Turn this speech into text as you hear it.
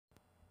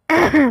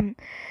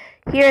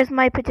Here's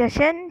my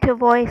petition to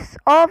voice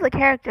all the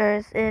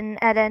characters in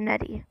Ed and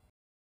Eddy.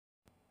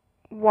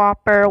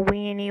 Whopper,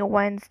 Weenie,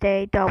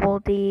 Wednesday, Double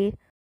D.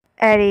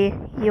 Eddy,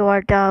 you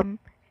are dumb,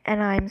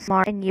 and I'm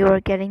smart, and you are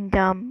getting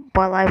dumb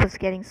while I was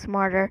getting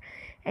smarter,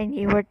 and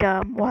you were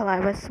dumb while I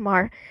was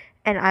smart,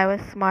 and I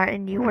was smart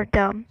and you were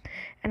dumb,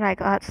 and I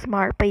got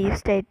smart but you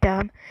stayed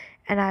dumb,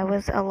 and I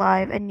was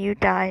alive and you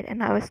died,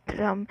 and I was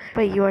dumb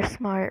but you were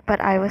smart,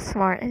 but I was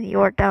smart and you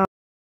were dumb.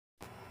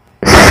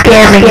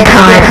 Scamming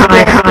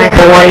time,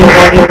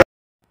 boys.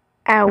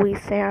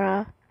 Owie,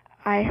 Sarah,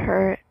 I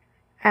hurt.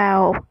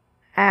 Ow,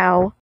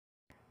 ow.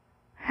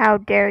 How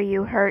dare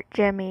you hurt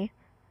Jimmy?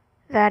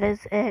 That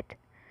is it.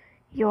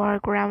 You are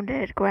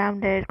grounded.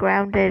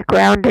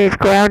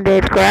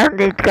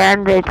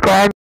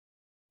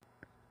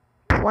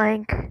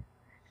 Plank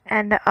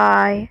and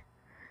I.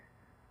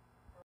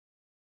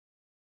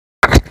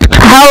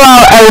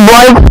 Hello,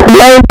 everyone.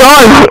 Play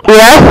dogs,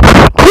 yes?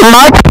 Too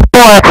much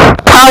more.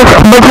 House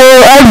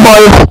material and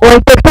boys.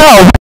 Like the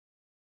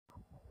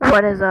 12.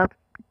 What is up,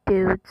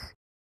 dudes?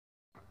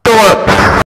 Dorks.